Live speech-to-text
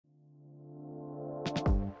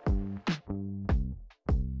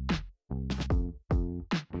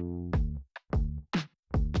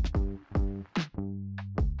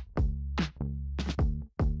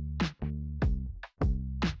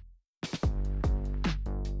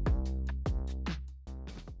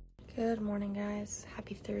Good morning, guys.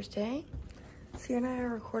 Happy Thursday. Sierra and I are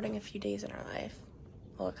recording a few days in our life.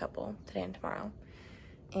 Well, a couple, today and tomorrow.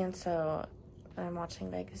 And so I'm watching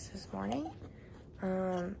Vegas this morning.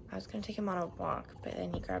 I was gonna take him on a walk, but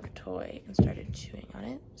then he grabbed a toy and started chewing on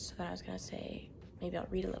it. So then I was gonna say, maybe I'll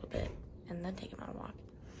read a little bit and then take him on a walk.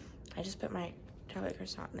 I just put my chocolate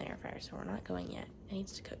croissant in the air fryer, so we're not going yet. It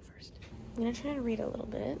needs to cook first. I'm gonna try to read a little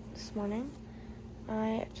bit this morning.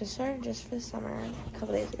 I just started just for the summer a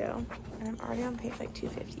couple days ago, and I'm already on page like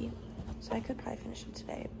 250, so I could probably finish it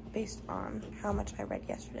today based on how much I read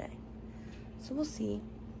yesterday. So we'll see.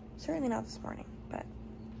 Certainly not this morning, but.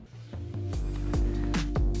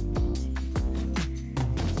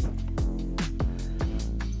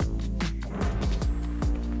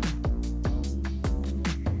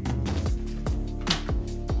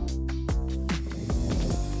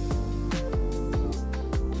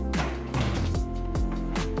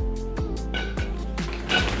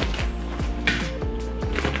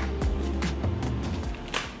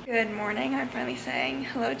 Good morning. I'm finally saying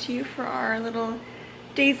hello to you for our little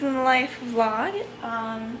days in the life vlog.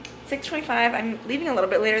 6:25. I'm leaving a little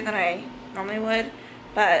bit later than I normally would,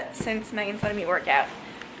 but since Megan's letting me work out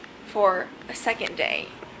for a second day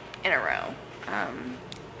in a row, I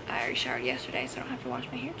already showered yesterday, so I don't have to wash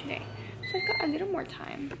my hair today. So I've got a little more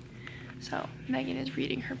time. So Megan is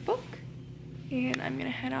reading her book, and I'm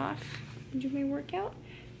gonna head off and do my workout.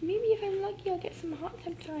 Maybe if I'm lucky, I'll get some hot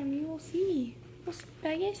tub time. You will see.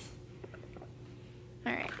 Vegas?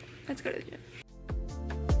 Alright, let's go to the gym.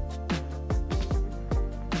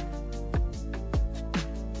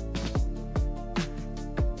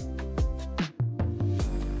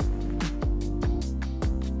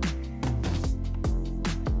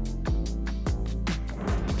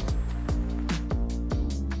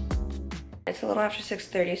 It's a little after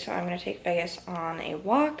 6:30, so I'm going to take Vegas on a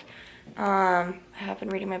walk. I have been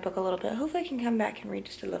reading my book a little bit. Hopefully I can come back and read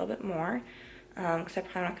just a little bit more. Because I'm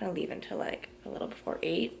probably not going to leave until like a little before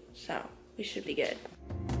 8, so we should be good.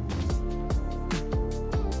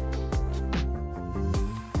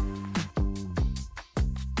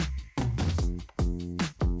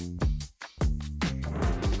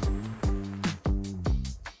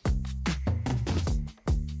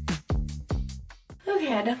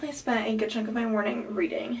 Okay, I definitely spent a good chunk of my morning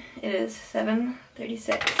reading. It is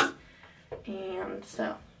 7:36, and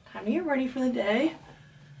so time to get ready for the day.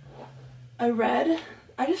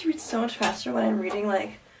 I just read so much faster when I'm reading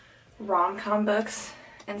like rom-com books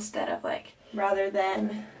instead of like, rather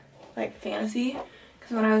than like fantasy.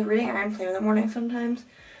 Because when I was reading Iron Flame in the morning sometimes,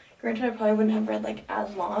 granted I probably wouldn't have read like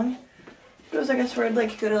as long. It was like I swear I'd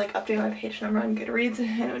like go to like update my page number on Goodreads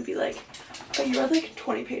and it would be like, oh, you read like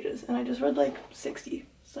 20 pages and I just read like 60.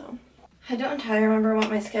 So I don't entirely remember what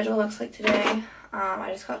my schedule looks like today.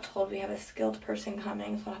 I just got told we have a skilled person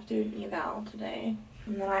coming, so I'll have to do an eval today.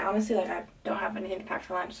 And then I honestly, like, I don't have anything to pack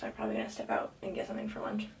for lunch, so I'm probably gonna step out and get something for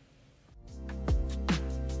lunch.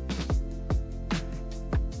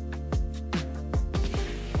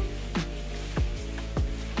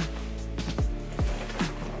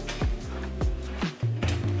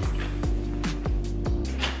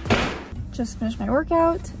 Just finished my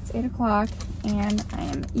workout. It's 8 o'clock, and I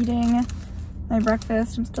am eating my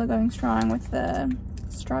breakfast. I'm still going strong with the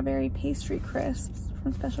strawberry pastry crisps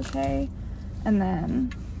from Special K. And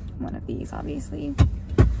then one of these, obviously.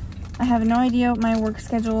 I have no idea what my work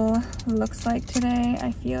schedule looks like today.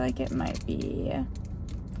 I feel like it might be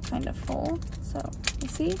kind of full, so we'll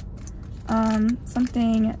see.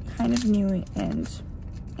 Something kind of new and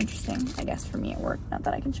interesting, I guess, for me at work. Not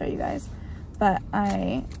that I can show you guys, but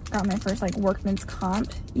I got my first like workman's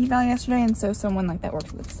comp eval yesterday, and so someone like that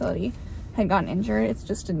works at the facility had gotten injured. It's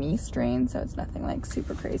just a knee strain, so it's nothing like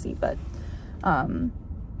super crazy, but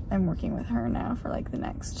I'm working with her now for like the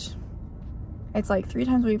next, it's like 3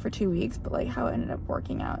 times a week for 2 weeks, but like how it ended up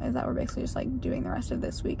working out is that we're basically just like doing the rest of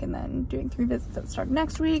this week and then doing 3 visits at the start of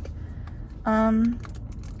next week.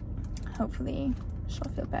 Hopefully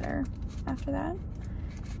she'll feel better after that.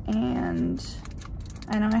 And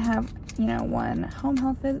I know I have, you know, one home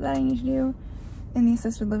health visit that I need to do in the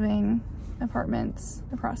assisted living apartments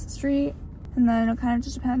across the street. And then it'll kind of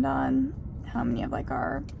just depend on how many of like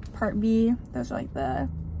our Part B, those are like the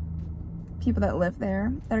people that live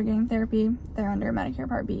there that are getting therapy, they're under Medicare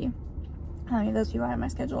Part B. How many of those people I have on my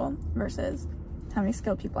schedule versus how many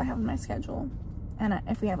skilled people I have on my schedule, and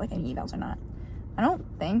if we have like any evals or not. I don't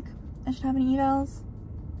think I should have any evals,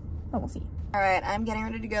 but we'll see. All right, I'm getting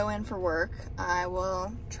ready to go in for work. I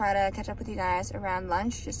will try to catch up with you guys around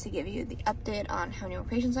lunch just to give you the update on how many more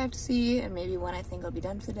patients I have to see and maybe when I think I'll be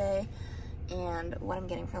done for the day and what I'm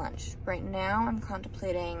getting for lunch. Right now, I'm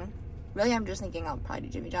contemplating Really, I'm just thinking I'll probably do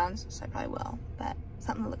Jimmy John's, so I probably will, but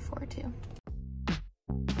something to look forward to.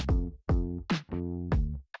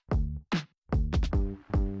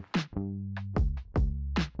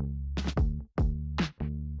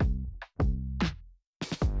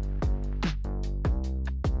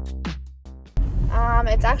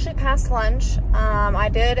 It's actually past lunch. I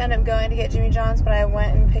did end up going to get Jimmy John's, but I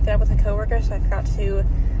went and picked it up with a coworker, so I forgot to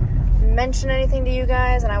mention anything to you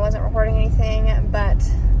guys, and I wasn't recording anything, but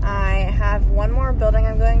I have one more building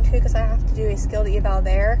I'm going to because I have to do a skilled eval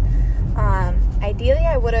there. Ideally,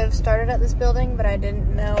 I would have started at this building, but I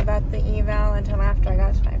didn't know about the eval until after I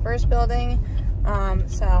got to my first building.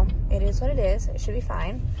 So it is what it is. It should be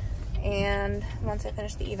fine. And once I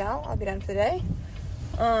finish the eval, I'll be done for the day.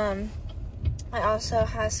 I also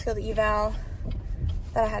have skilled eval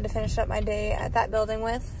that I had to finish up my day at that building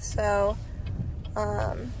with. So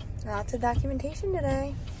lots of documentation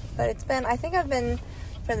today. But it's been, I think I've been,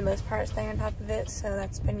 for the most part, staying on top of it, so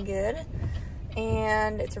that's been good.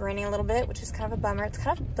 And it's raining a little bit, which is kind of a bummer. It's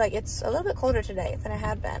kind of like, it's a little bit colder today than it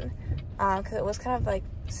had been, because it was kind of like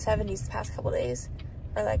 70s the past couple days,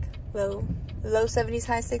 or like low 70s,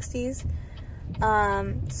 high 60s.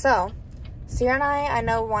 So Sierra and I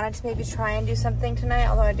know wanted to maybe try and do something tonight,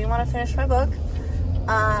 although I do want to finish my book.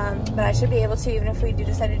 But I should be able to, even if we do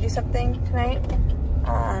decide to do something tonight.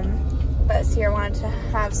 But Sierra wanted to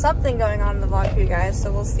have something going on in the vlog for you guys,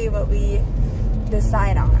 so we'll see what we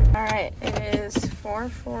decide on. All right, it is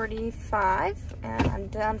 4:45 and I'm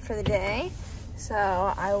done for the day. So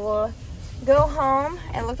I will go home.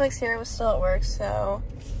 It looked like Sierra was still at work, so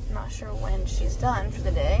I'm not sure when she's done for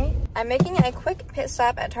the day. I'm making a quick pit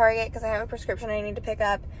stop at Target because I have a prescription I need to pick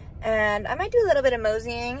up, and I might do a little bit of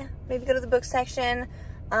moseying, maybe go to the book section.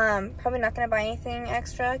 Probably not gonna buy anything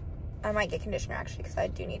extra. I might get conditioner actually, because I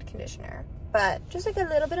do need conditioner, but just like a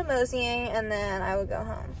little bit of moseying, and then I will go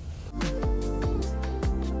home.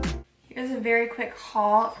 Here's a very quick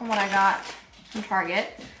haul from what I got from Target.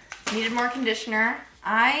 Needed more conditioner.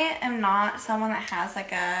 I am not someone that has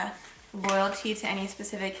like a loyalty to any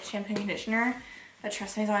specific shampoo and conditioner, but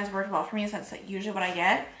trust me, it's always worked well for me, so that's like usually what I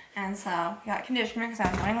get. And so I got conditioner because I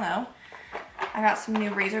was running low. I got some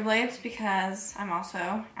new razor blades because I'm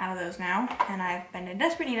also out of those now, and I've been in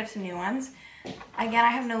desperate need of some new ones. Again, I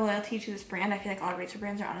have no loyalty to this brand. I feel like all razor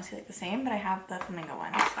brands are honestly like the same, but I have the Flamingo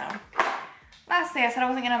one. So lastly, I said I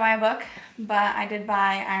wasn't gonna buy a book, but I did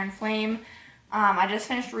buy Iron Flame. I just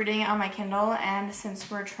finished reading it on my Kindle, and since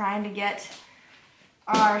we're trying to get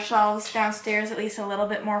our shelves downstairs at least a little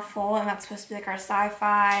bit more full, and that's supposed to be like our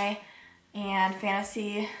sci-fi and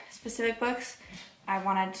fantasy specific books, I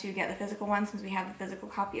wanted to get the physical one since we have the physical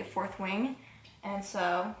copy of Fourth Wing. And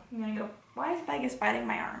so I'm gonna go, why is Vegas biting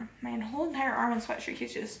my arm? My whole entire arm and sweatshirt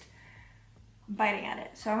keeps just biting at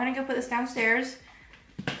it. So I'm gonna go put this downstairs.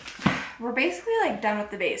 We're basically like done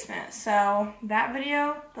with the basement. So that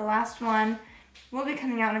video, the last one, will be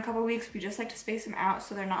coming out in a couple weeks. We just like to space them out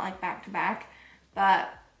so they're not like back to back.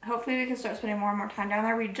 But hopefully we can start spending more and more time down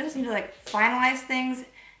there. We just need to like finalize things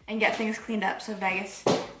and get things cleaned up so Vegas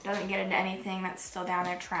doesn't get into anything that's still down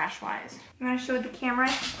there trash-wise. You wanna show the camera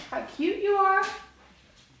how cute you are?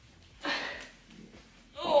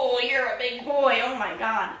 Oh, you're a big boy, oh my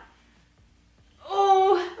God.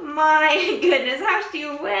 Oh my goodness, how much do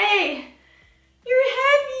you weigh? You're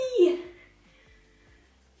heavy.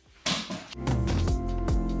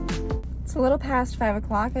 It's a little past 5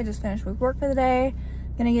 o'clock. I just finished with work for the day.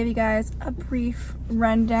 Gonna give you guys a brief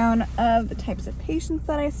rundown of the types of patients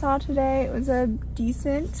that I saw today. It was a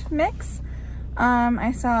decent mix.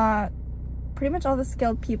 I saw pretty much all the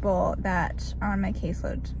skilled people that are on my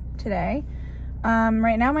caseload today.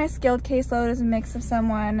 Right now my skilled caseload is a mix of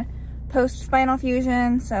someone post-spinal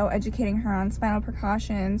fusion, so educating her on spinal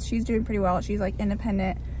precautions. She's doing pretty well. She's like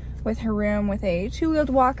independent with her room with a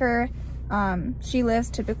 2-wheeled walker. She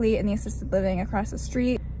lives typically in the assisted living across the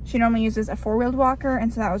street. She normally uses a 4-wheeled walker,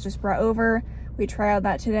 and so that was just brought over. We trialed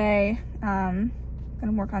that today. Gonna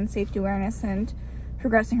work on safety awareness and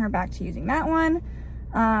progressing her back to using that one.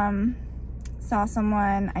 I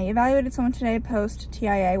evaluated someone today post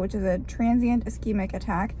TIA, which is a transient ischemic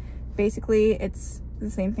attack. Basically, it's the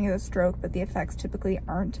same thing as a stroke, but the effects typically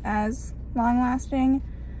aren't as long lasting.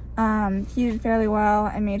 He did fairly well.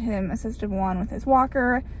 I made him assistive 1 with his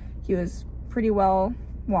walker. He was pretty well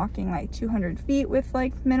walking like 200 feet with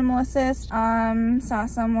like minimal assist. Saw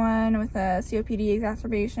someone with a COPD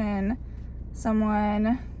exacerbation,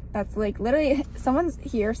 someone that's like literally, someone's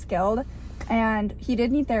here skilled, and he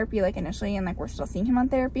did need therapy like initially, and like we're still seeing him on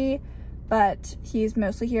therapy, but he's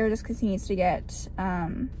mostly here just because he needs to get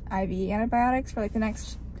IV antibiotics for like the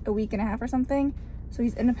next a week and a half or something. So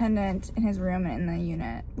he's independent in his room and in the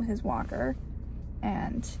unit with his walker.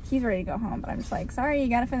 And he's ready to go home, but I'm just like, sorry, you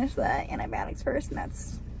gotta finish the antibiotics first, and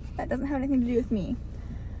that doesn't have anything to do with me.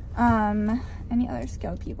 Any other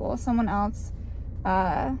skilled people? Someone else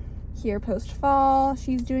here post-fall,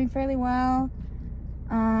 she's doing fairly well.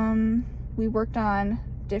 We worked on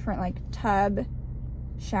different like tub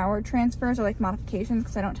shower transfers or like modifications,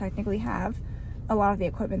 because I don't technically have a lot of the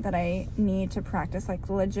equipment that I need to practice like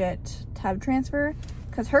legit tub transfer,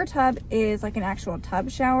 because her tub is like an actual tub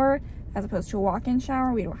shower as opposed to a walk-in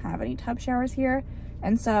shower. We don't have any tub showers here,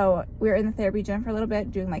 and so we were in the therapy gym for a little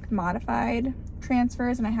bit doing like modified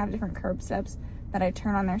transfers, and I have different curb steps that I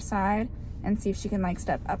turn on their side and see if she can like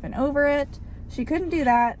step up and over it. She couldn't do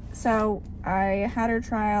that, so I had her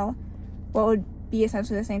trial what would be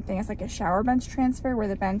essentially the same thing as like a shower bench transfer, where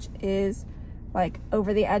the bench is like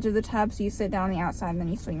over the edge of the tub, so you sit down on the outside and then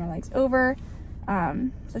you swing your legs over.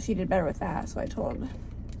 So she did better with that, so I told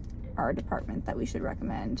our department that we should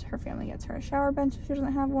recommend her family gets her a shower bench if she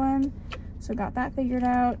doesn't have one. So got that figured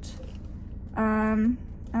out. I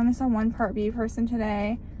only saw one Part B person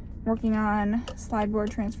today, working on slide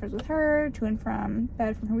board transfers with her to and from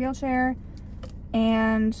bed from her wheelchair.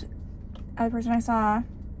 And other person I saw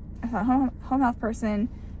a home health person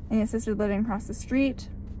in the assisted living across the street,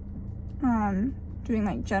 doing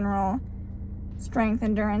like general strength,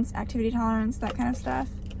 endurance, activity tolerance, that kind of stuff.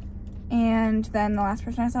 And then the last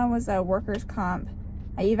person I saw was a workers' comp.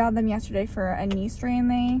 I eval'd them yesterday for a knee strain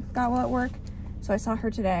they got while at work, so I saw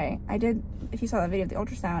her today. I did, if you saw that video of the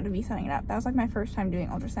ultrasound of me setting it up, that was like my first time doing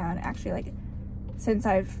ultrasound actually, like since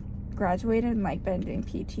I've graduated and like been doing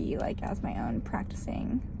PT like as my own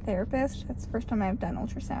practicing therapist. That's the first time I've done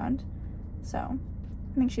ultrasound. So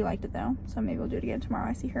I think she liked it though, so maybe we'll do it again tomorrow.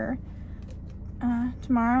 I see her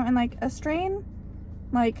tomorrow. And like a strain,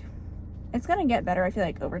 like it's gonna get better, I feel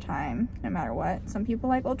like, over time, no matter what. Some people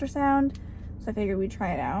like ultrasound, so I figured we'd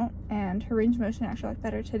try it out. And her range of motion actually looked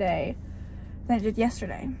better today than it did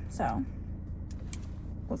yesterday, so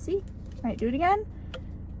we'll see. Might do it again.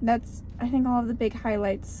 That's, I think, all of the big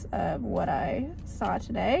highlights of what I saw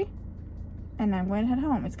today. And I'm going to head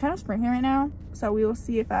home. It's kind of sprinkling right now, so we will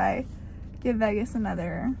see if I give Vegas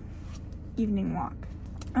another evening walk.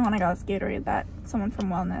 I want to go Gatorade that someone from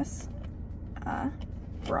Wellness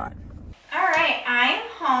brought. Alright, I'm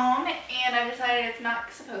home, and I've decided it's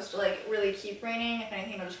not supposed to like really keep raining. If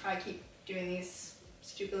anything, it'll just probably keep doing these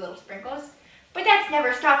stupid little sprinkles. But that's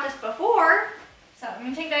never stopped us before. So I'm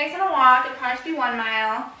gonna take Vegas on a walk. It'll probably just be 1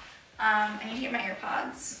 mile. I need to get my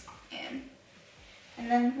AirPods in. And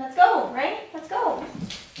then let's go, right? Let's go.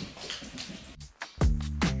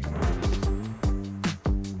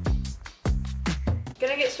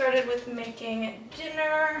 Gonna get started with making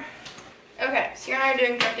dinner. Okay, so you and I are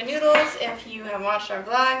doing drunken noodles. If you have watched our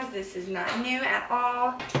vlogs, this is not new at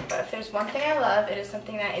all. But if there's one thing I love, it is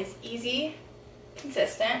something that is easy,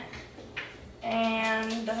 consistent,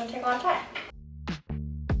 and doesn't take a lot of time.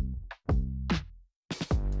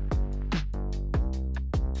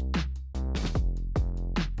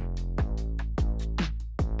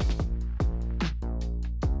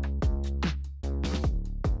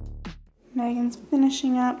 Megan's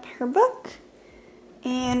finishing up her book,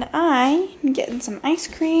 and I am getting some ice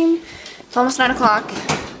cream. It's almost 9 o'clock.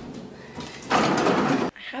 I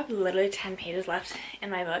have literally 10 pages left in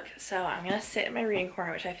my book, so I'm gonna sit in my reading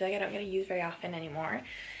corner, which I feel like I don't get to use very often anymore,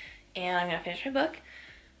 and I'm gonna finish my book.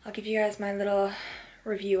 I'll give you guys my little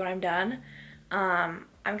review when I'm done. I'm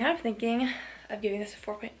kind of thinking of giving this a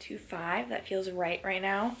 4.25. That feels right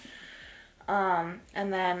now. And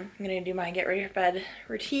then I'm gonna do my get ready for bed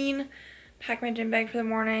routine, pack my gym bag for the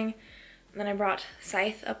morning, and then I brought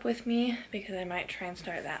Scythe up with me because I might try and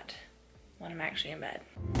start that when I'm actually in bed.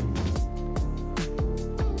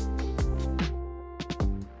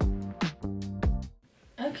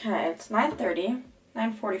 Okay, it's 9:30,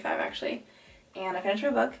 9:45 actually, and I finished my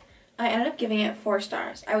book. I ended up giving it 4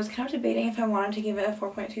 stars. I was kind of debating if I wanted to give it a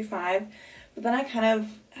 4.25, but then I kind of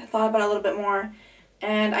thought about it a little bit more,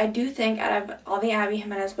 and I do think out of all the Abby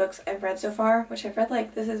Jimenez books I've read so far, which I've read,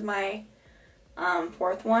 like, this is my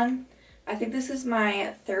 4th one, I think this is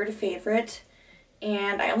my 3rd favorite.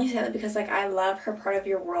 And I only say that because, like, I love her Part of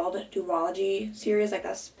Your World duology series, like,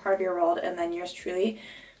 that's Part of Your World and then Yours Truly.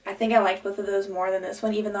 I think I liked both of those more than this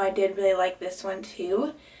one, even though I did really like this one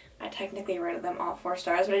too. I technically rated them all 4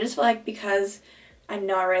 stars, but I just feel like because I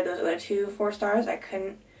know I rated those other 2 4 stars, I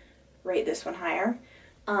couldn't rate this one higher.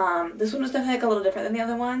 This one was definitely like a little different than the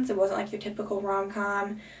other ones. It wasn't like your typical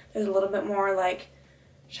rom-com. There's a little bit more like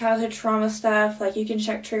childhood trauma stuff, like you can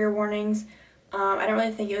check trigger warnings. I don't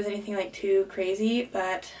really think it was anything like too crazy,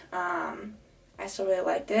 but I still really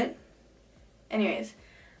liked it. anyways,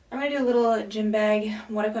 I'm going to do a little gym bag,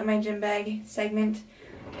 what I put in my gym bag segment,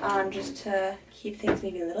 just to keep things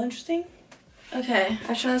maybe a little interesting. Okay,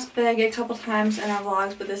 I've shown this bag a couple times in our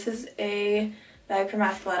vlogs, but this is a bag from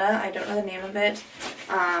Athleta. I don't know the name of it,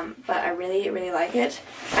 but I really, really like it.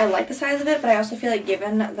 I like the size of it, but I also feel like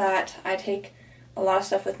given that I take a lot of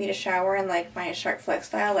stuff with me to shower and like my Shark Flex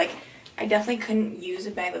style, like I definitely couldn't use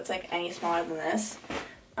a bag that's like any smaller than this.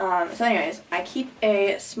 So anyways, I keep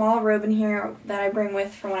a small robe in here that I bring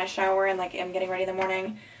with for when I shower and like am getting ready in the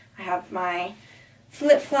morning. I have my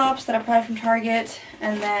flip-flops that I buy from Target,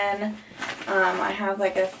 and then I have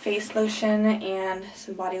like a face lotion and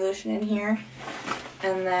some body lotion in here,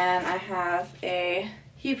 and then I have a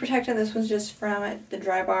heat protectant. This was just from the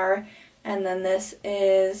Dry Bar, and then this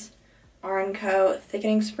is R&Co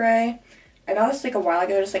thickening spray. I got this like a while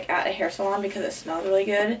ago just like at a hair salon because it smells really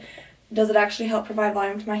good. Does it actually help provide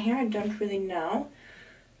volume to my hair? I don't really know.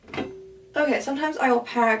 Okay, sometimes I will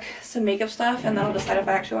pack some makeup stuff and then I'll decide if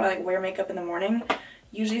I actually want to like wear makeup in the morning.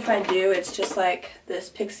 Usually if I do, it's just like this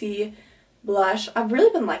Pixie blush. I've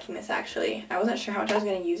really been liking this actually. I wasn't sure how much I was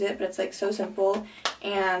going to use it, but it's like so simple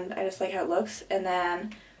and I just like how it looks. And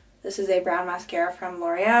then this is a brown mascara from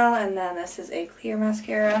L'Oreal, and then this is a clear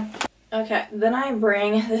mascara. Okay, then I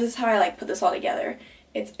bring, this is how I like put this all together.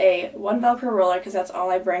 It's a one Velcro roller because that's all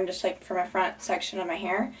I bring just like for my front section of my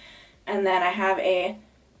hair. And then I have a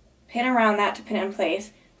pin around that to pin it in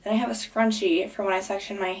place. Then I have a scrunchie for when I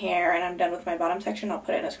section my hair and I'm done with my bottom section, I'll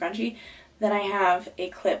put it in a scrunchie. Then I have a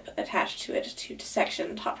clip attached to it to section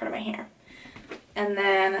the top part of my hair. And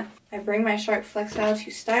then I bring my Shark Flex style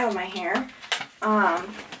to style my hair.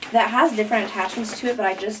 That has different attachments to it, but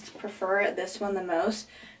I just prefer this one the most.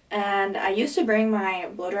 And I used to bring my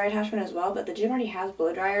blow dry attachment as well, but the gym already has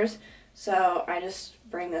blow dryers, so I just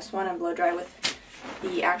bring this one and blow dry with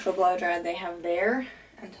the actual blow dryer they have there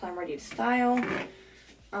until I'm ready to style.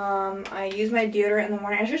 I use my deodorant in the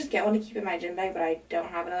morning. I should just get one to keep in my gym bag, but I don't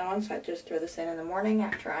have another one, so I just throw this in the morning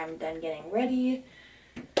after I'm done getting ready.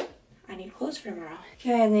 I need clothes for tomorrow.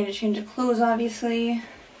 Okay, I need to change the clothes, obviously.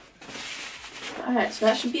 Alright, so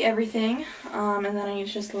that should be everything, and then I need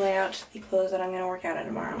to just lay out the clothes that I'm going to work out in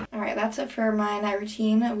tomorrow. Alright, that's it for my night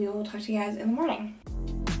routine. We will talk to you guys in the morning.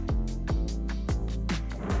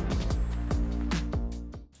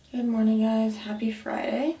 Good morning, guys. Happy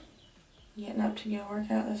Friday. Getting up to go work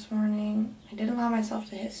out this morning. I did allow myself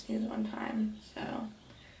to hit snooze one time, so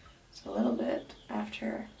it's a little bit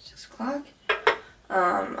after 6 o'clock.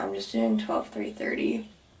 I'm just doing 3:30.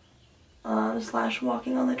 Slash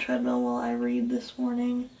walking on the treadmill while I read this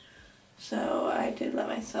morning. So I did let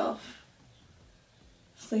myself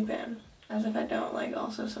sleep in, as if I don't like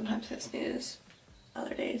also sometimes hit snooze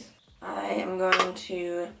other days. I am going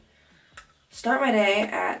to start my day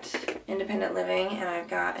at independent living, and I've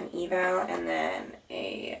got an eval and then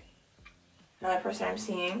another person I'm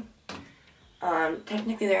seeing.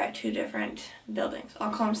 Technically they're at 2 different buildings.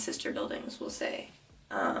 I'll call them sister buildings, we'll say.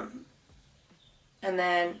 And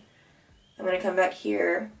then I'm going to come back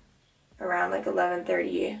here around like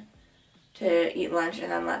 11:30 to eat lunch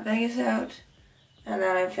and then let Vegas out. And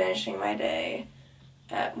then I'm finishing my day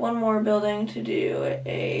at one more building to do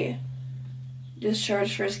a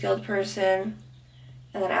discharge for a skilled person.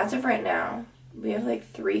 And then as of right now, we have like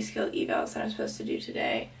 3 skilled evals that I'm supposed to do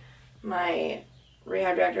today. My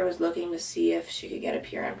rehab director was looking to see if she could get a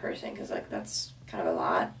PRN person because like that's kind of a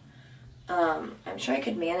lot. I'm sure I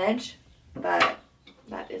could manage, but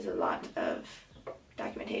that is a lot of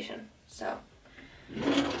documentation. So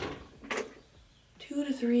 2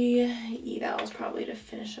 to 3 evals probably to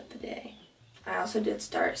finish up the day. I also did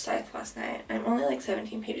start Scythe last night. I'm only like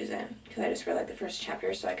 17 pages in because I just read like the first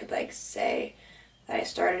chapter so I could like say that I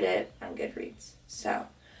started it on Goodreads. So I'm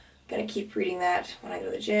gonna keep reading that when I go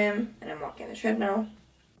to the gym and I'm walking the treadmill.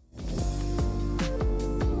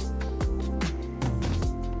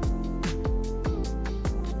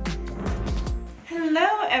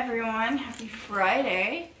 Hello everyone, happy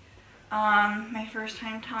Friday. My first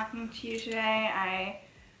time talking to you today. I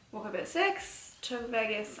woke up at 6, took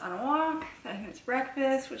Vegas on a walk, got him his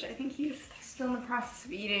breakfast, which I think he's still in the process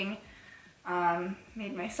of eating.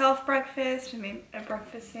 Made myself breakfast, I made a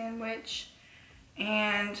breakfast sandwich,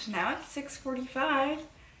 and now it's 6:45,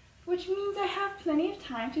 which means I have plenty of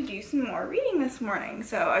time to do some more reading this morning.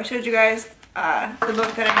 So I showed you guys the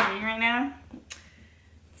book that I'm reading right now.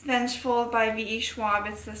 It's Vengeful by V.E. Schwab.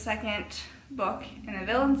 It's the second book in the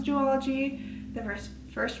Villains duology. The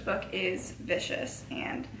first book is Vicious,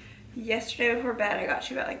 and yesterday before bed I got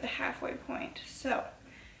to about like the halfway point. So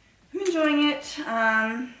I'm enjoying it.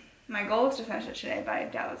 My goal is to finish it today, but I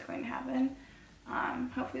doubt that's going to happen.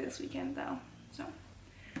 Hopefully this weekend though. So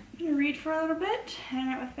I'm I'm gonna read for a little bit,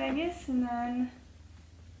 hang out with Vegas, and then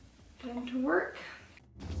get into work.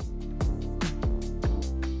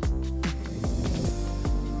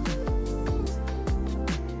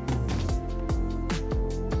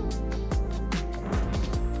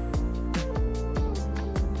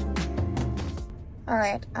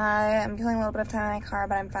 Alright, I am killing a little bit of time in my car,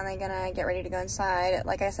 but I'm finally gonna get ready to go inside.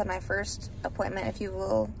 Like I said, my first appointment, if you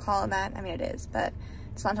will call it that, I mean it is, but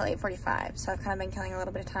it's not until 8:45, so I've kind of been killing a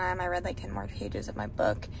little bit of time. I read like 10 more pages of my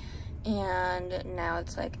book, and now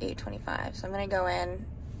it's like 8:25, so I'm gonna go in,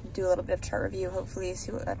 do a little bit of chart review, hopefully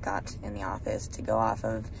see what I've got in the office to go off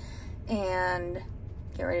of, and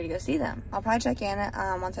get ready to go see them. I'll probably check in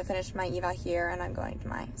once I finish my eval here, and I'm going to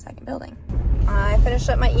my second building. I finished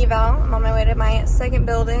up my eval. I'm on my way to my second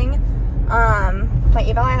building. My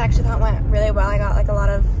eval I actually thought went really well. I got like a lot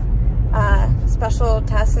of special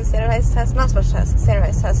tests and standardized tests, not special tests,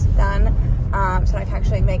 standardized tests done, so I can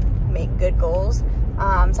actually make good goals.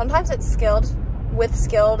 Sometimes it's skilled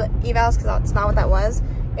evals, because that's not what that was.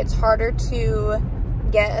 It's harder to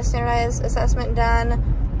get a standardized assessment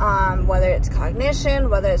done, whether it's cognition,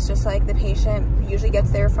 whether it's just like the patient usually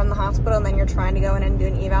gets there from the hospital and then you're trying to go in and do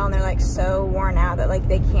an eval and they're like so worn out that like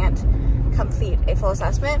they can't complete a full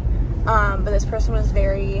assessment. But this person was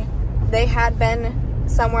they had been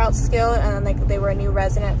somewhere else skilled, and then they were a new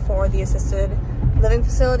resident for the assisted living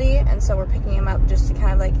facility, and so we're picking him up just to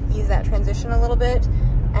kind of like ease that transition a little bit.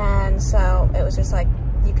 And so it was just like,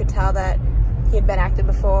 you could tell that he had been active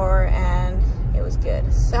before and it was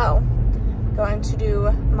good. So going to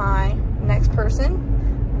do my next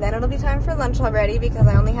person, then it'll be time for lunch already, because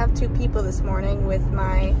I only have 2 people this morning with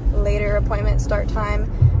my later appointment start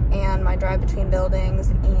time and my drive between buildings,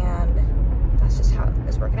 and that's just how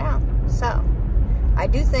it's working out. So I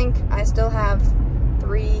do think I still have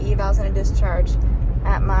 3 evals and a discharge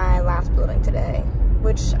at my last building today,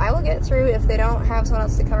 which I will get through if they don't have someone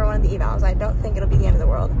else to cover one of the evals. I don't think it'll be the end of the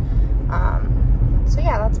world. So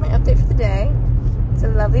yeah, that's my update for the day. It's a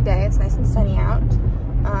lovely day. It's nice and sunny out.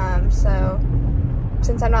 So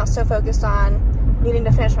since I'm not so focused on needing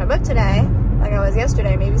to finish my book today, like I was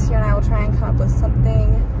yesterday, maybe Sierra and I will try and come up with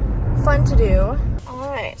something fun to do.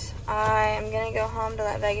 Alright, I am gonna go home to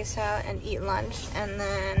let Vegas out and eat lunch, and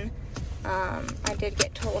then I did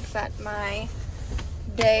get told that my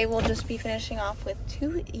day will just be finishing off with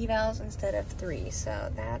 2 evals instead of 3,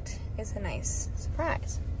 so that is a nice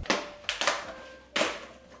surprise.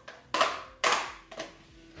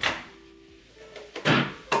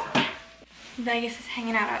 Vegas is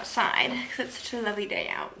hanging out outside because it's such a lovely day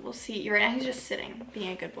out. We'll see. Right now he's just sitting,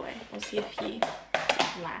 being a good boy. We'll see if he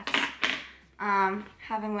lasts.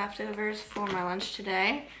 Having leftovers for my lunch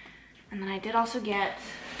today. And then I did also get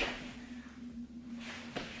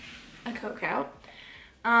a Coke out.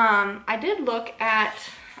 I did look at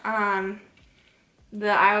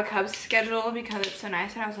the Iowa Cubs schedule because it's so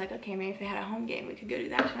nice, and I was like, okay, maybe if they had a home game, we could go do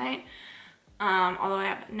that tonight. Although I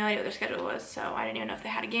have no idea what their schedule was, so I didn't even know if they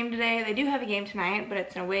had a game today. They do have a game tonight, but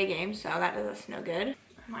it's an away game, so that does us no good.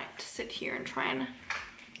 I might sit here and try and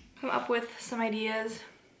come up with some ideas.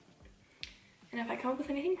 And if I come up with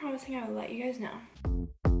anything promising, I will let you guys know.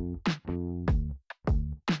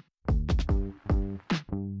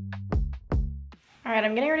 Alright,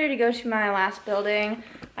 I'm getting ready to go to my last building.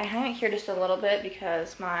 I hung out here just a little bit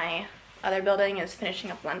because my other building is finishing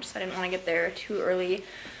up lunch, so I didn't want to get there too early.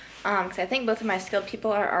 Because I think both of my skilled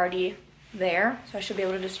people are already there, so I should be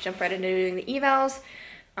able to just jump right into doing the evals.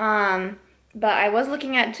 But I was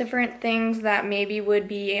looking at different things that maybe would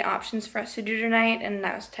be options for us to do tonight, and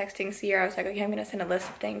I was texting Sierra. I was like, okay, I'm going to send a list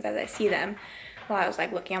of things as I see them while I was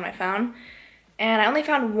like looking on my phone. And I only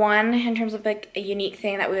found one in terms of like a unique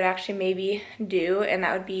thing that we would actually maybe do, and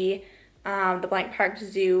that would be the Blank Park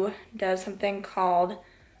Zoo does something called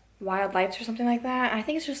Wild Lights or something like that. I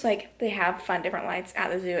think it's just like they have fun different lights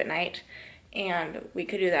at the zoo at night, and we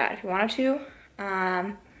could do that if we wanted to.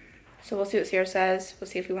 So we'll see what Sierra says. We'll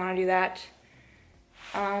see if we want to do that.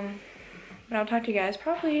 But I'll talk to you guys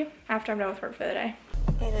probably after I'm done with work for the day.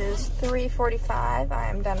 It is 3:45. I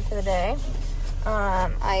am done for the day.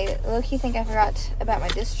 I low-key think I forgot about my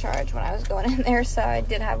discharge when I was going in there, so I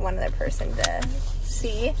did have one other person to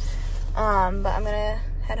see. But I'm gonna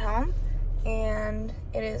head home, and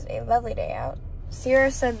it is a lovely day out.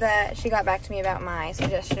 Sierra said that she got back to me about my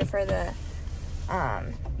suggestion for the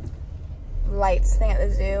lights thing at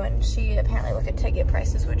the zoo, and she apparently looked at ticket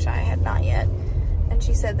prices, which I had not yet, and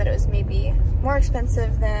she said that it was maybe more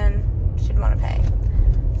expensive than she'd want to pay.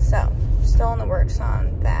 So still in the works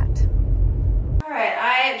on that. All right,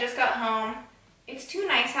 I just got home. It's too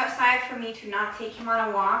nice outside for me to not take him on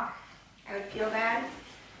a walk. I would feel bad.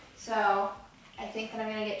 So I think that I'm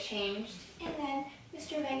gonna get changed, and then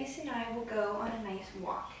Mr. Vegas and I will go on a nice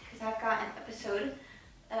walk, because I've got an episode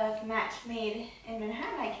of Match Made in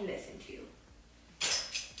Manhattan I can listen to.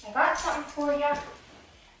 I got something for you.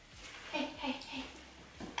 Hey, hey, hey.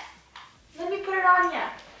 Let me put it on ya.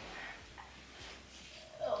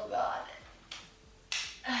 Oh God.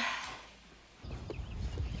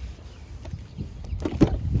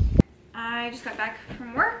 I just got back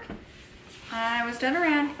from work. I was done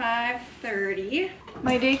around 5:30.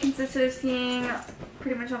 My day consisted of seeing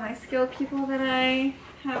pretty much all my skilled people that I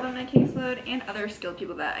have on my caseload and other skilled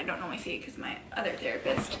people that I don't normally see because my other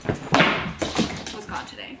therapist was gone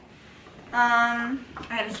today. I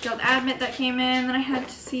had a skilled admit that came in that I had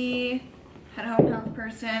to see, had a home health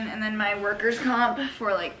person, and then my workers' comp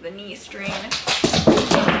for like the knee strain.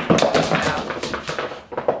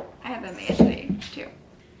 I had them in today too.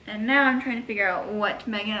 And now I'm trying to figure out what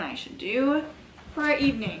Megan and I should do for our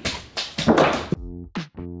evening.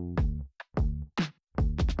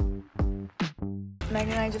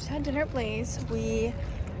 Megan and I just had dinner at Blaze. We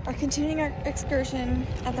are continuing our excursion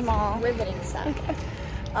at the mall. We're getting stuff.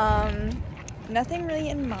 Nothing really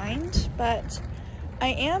in mind, but I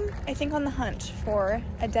am, I think, on the hunt for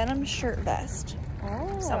a denim shirt vest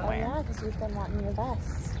somewhere. Yeah, because you've been wanting your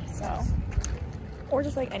vest. So, or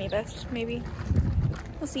just like any vest, maybe.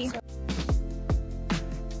 We'll see.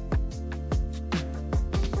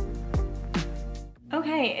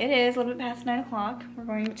 Okay, it is a little bit past 9 o'clock. We're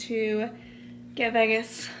going to get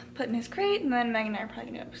Vegas put in his crate, and then Megan and I are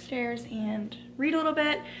probably gonna go upstairs and read a little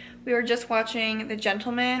bit. We were just watching The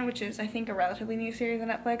Gentleman, which is, I think, a relatively new series on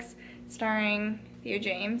Netflix, starring Theo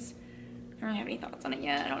James. I don't really have any thoughts on it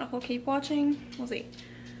yet. I don't know if we'll keep watching. We'll see.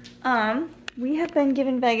 We have been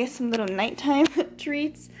giving Vegas some little nighttime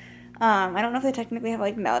treats. I don't know if they technically have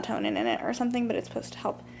like melatonin in it or something, but it's supposed to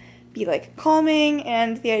help be like calming,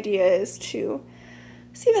 and the idea is to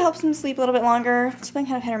see if it helps him sleep a little bit longer. It's been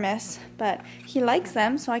kind of hit or miss, but he likes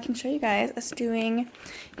them, so I can show you guys us doing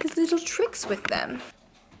his little tricks with them.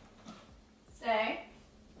 Stay.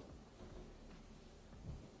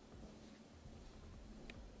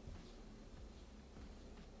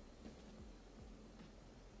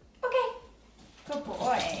 Okay. Good boy.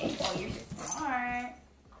 Oh, you're so smart.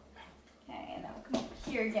 Okay, and then we'll come over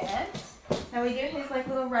here again. Now we do his like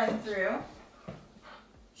little run through.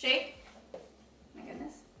 Shake. My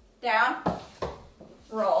goodness. Down.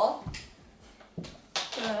 Roll.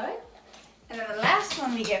 Good. And then the last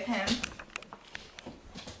one we give him,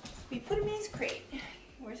 we put him in his crate.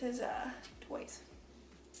 Where's his toys?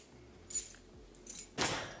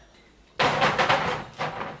 I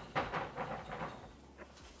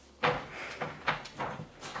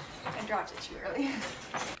dropped it too early.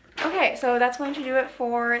 Okay, so that's going to do it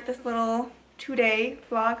for this little 2-day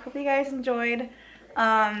vlog. Hope you guys enjoyed.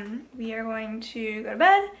 We are going to go to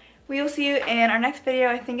bed. We will see you in our next video.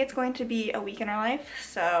 I think it's going to be a week in our life,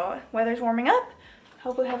 so weather's warming up.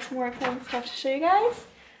 Hopefully have some more exciting stuff to show you guys.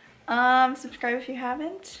 Subscribe if you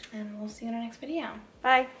haven't, and we'll see you in our next video.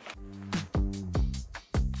 Bye.